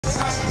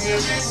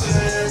Yes,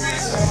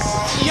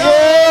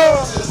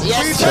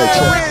 sir.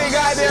 We in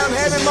goddamn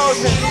heavy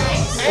motion.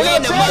 We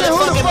in the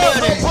motherfucking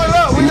building. Pull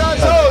up, we done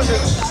told you.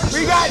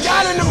 We got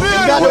y'all in the building.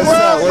 We got the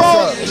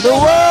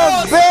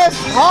world's best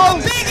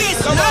host.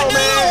 Biggest, not the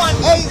little one.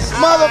 8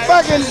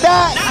 motherfucking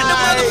dots.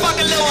 Not the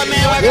motherfucking little one,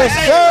 man. Yes,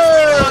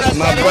 sir.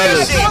 My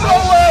brothers. Gumbo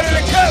world in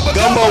the cup.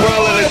 Gumbo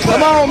world in the cup.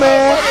 Come on,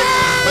 man.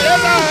 But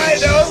that's all right,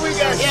 though. We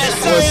got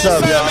What's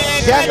up, y'all?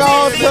 Jack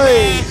all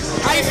trades.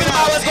 How you feel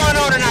about what's going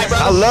on tonight, bro?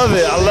 I love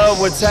it. I love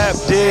what Tap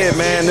did,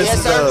 man. This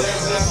is a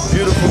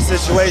beautiful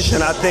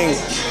situation. I think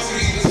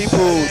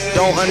people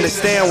don't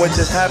understand what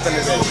just happened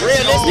today.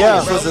 Yeah.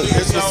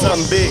 This was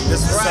something big.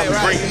 This was something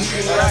great.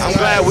 I'm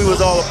glad we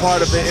was all a part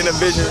of it.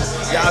 InnerVision,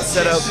 y'all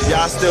set up.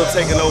 Y'all still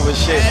taking over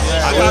shit.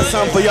 I got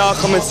something for y'all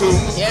coming too.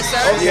 Yes,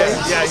 sir. Yeah.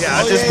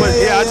 I just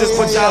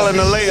put y'all in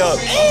the layup.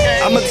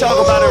 I'm gonna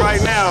talk about it right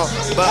now.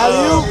 But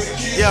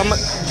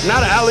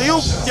not an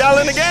alley-oop.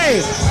 Y'all in the game.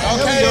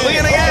 Okay. We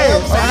in the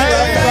game.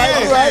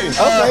 Right.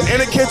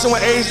 In the kitchen with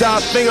Aged Out,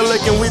 finger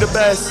licking, we the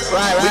best.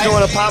 Right. We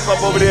doing a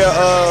pop-up over there,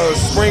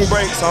 spring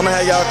break, so I'm gonna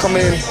have y'all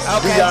come in,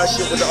 do y'all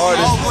shit with the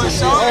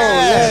artists.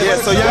 Yeah,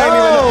 so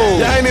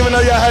y'all ain't even know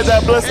y'all had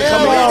that blessing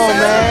coming on,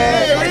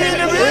 man.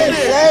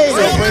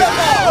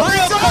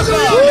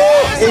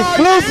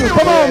 Exclusive,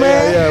 come on,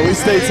 man. Yeah, we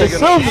stay taking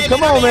Exclusive,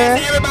 come on, man.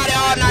 Everybody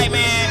all night,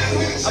 man.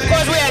 Of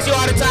course, we ask you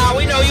all the time.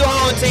 We know you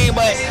on team,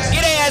 but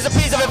get it as a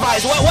piece of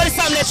advice. What is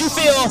something that you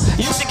feel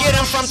you should get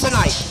them from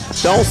tonight?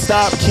 Don't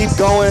stop, keep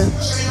going,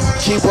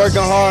 keep working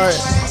hard,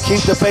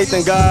 keep the faith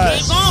in God.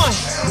 Keep going.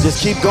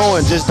 Just keep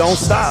going, just don't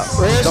stop.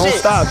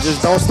 Just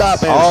don't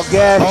stop. And all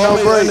gas, no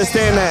always brakes.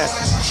 understand that.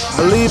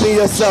 Believe in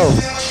yourself.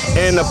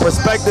 And the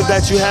perspective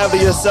that you have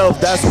of yourself,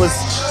 that's what's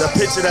the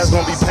picture that's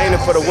gonna be painted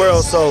for the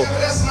world. So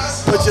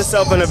put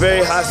yourself in a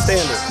very high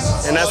standard.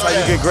 And that's how you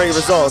get great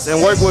results.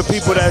 And work with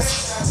people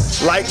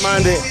that's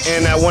like-minded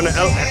and that want to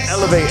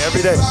elevate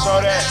every day.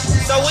 So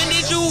when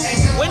did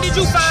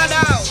you find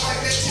out?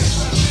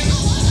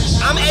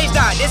 I'm Aged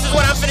Out. This is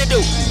what I'm finna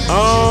do.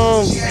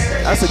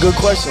 That's a good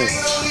question.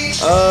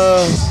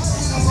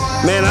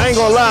 Man, I ain't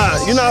gonna lie.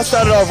 You know, I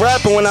started off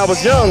rapping when I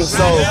was young.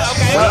 So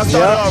when I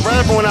started off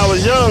rapping when I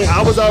was young,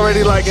 I was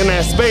already like in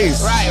that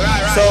space. Right.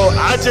 So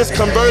I just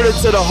converted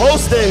to the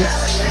hosting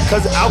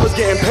because I was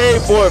getting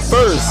paid for it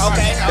first.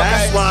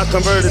 That's why I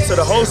converted to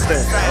the hosting.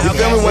 You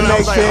feel me? When I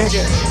was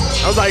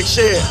like,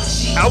 shit.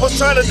 I was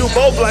trying to do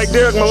both like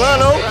Derek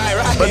Milano,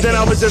 but then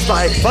I was just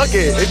like, fuck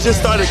it. It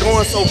just started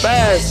going so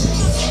fast.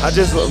 I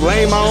just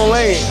lane my own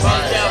lane.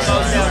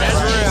 That's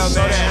real,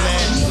 man.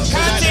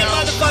 Content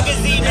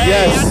motherfucking Z, man.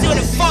 Yes. I see what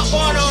the fuck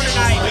going on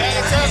tonight,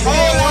 man.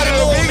 One of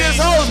the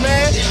biggest hoes,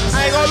 man.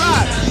 I ain't gonna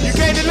lie. You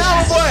can't deny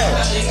my boy.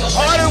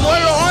 One of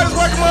the hardest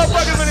working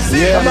motherfuckers in the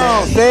city. Come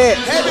on, say it.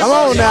 Come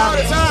on now. All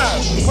the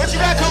time. What you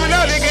got coming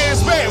up, they can't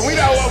expect. We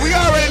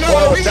already know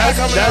what we got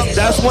coming up.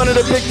 That's one of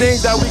the big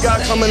things that we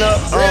got coming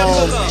up.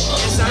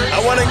 I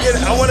wanna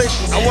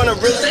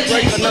really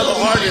break another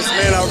artist,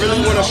 man. I really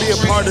wanna be a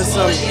part of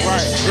some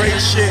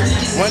great shit.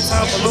 One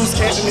time for Loose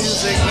Canton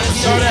Music.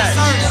 Show that.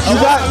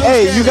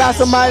 You got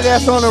somebody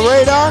that's on the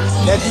radar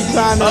that you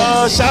trying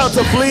to? Shout out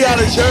to Flea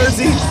out of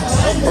Jersey,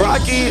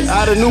 Rocky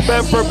out of New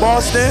Bedford,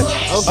 Boston.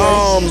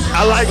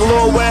 I like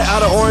Lil Wet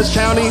out of Orange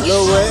County.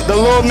 The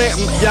Lil Man,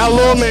 y'all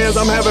Lil Mans,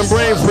 I'm having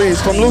brain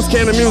freeze from Loose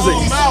Canton Music.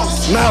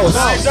 Mouse. I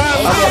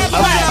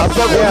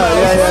fuck with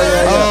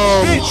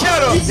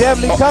Mouse. He's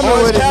definitely coming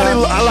with it.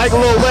 County, I like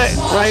Lil Wet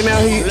right now.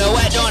 He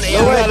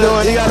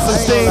got some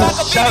steam.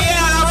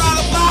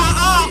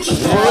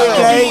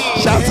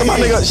 Shout out to my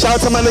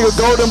nigga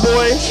Golden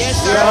Boy.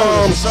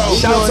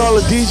 Shout out to all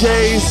the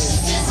DJs.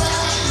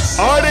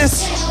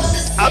 Artists,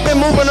 I've been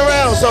moving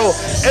around, so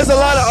there's a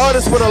lot of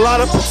artists with a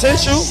lot of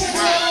potential,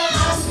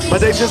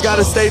 but they just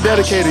gotta stay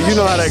dedicated. You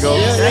know how that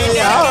goes.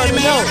 I already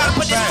know.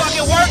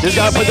 Just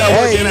gotta put that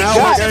work in and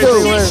outwork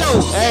everything.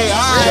 Hey,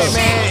 all right,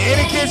 man.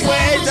 Any kids with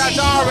Aged Out,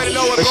 y'all already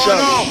know what's going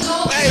on.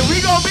 Hey,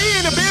 we gonna be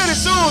in the building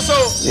soon, so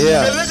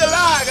look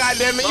alive,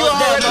 goddammit. You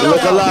already know.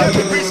 Look alive.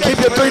 Keep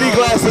your 3D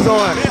glasses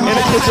on. In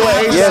the kitchen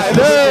with Aged Out.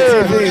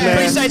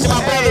 Appreciate you, my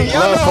brother.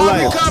 Y'all know how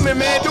we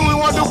coming, man. Do we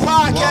want to do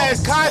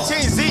podcast?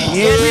 Content Z.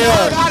 Yeah. We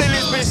all got in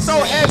this bitch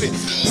so heavy.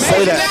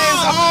 Say that.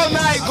 All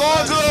night,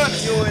 going good.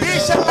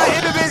 Big shout out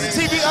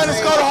InnerVisionTV _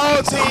 the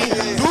whole team.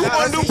 Do we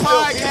want to do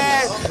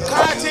podcast?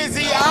 Content Z,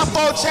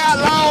 iPhone Chat,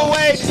 Long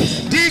Way,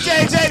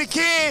 DJ J the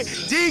Kid,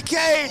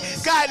 DK,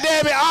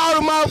 goddammit, all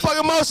the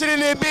motherfucking motion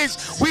in this bitch.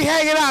 We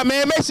hanging out,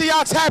 man. Make sure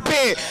y'all tap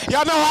in.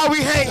 Y'all know how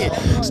we hanging.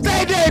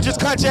 Stay dangerous,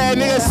 country ass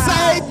niggas.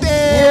 Say that.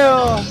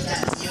 Yeah.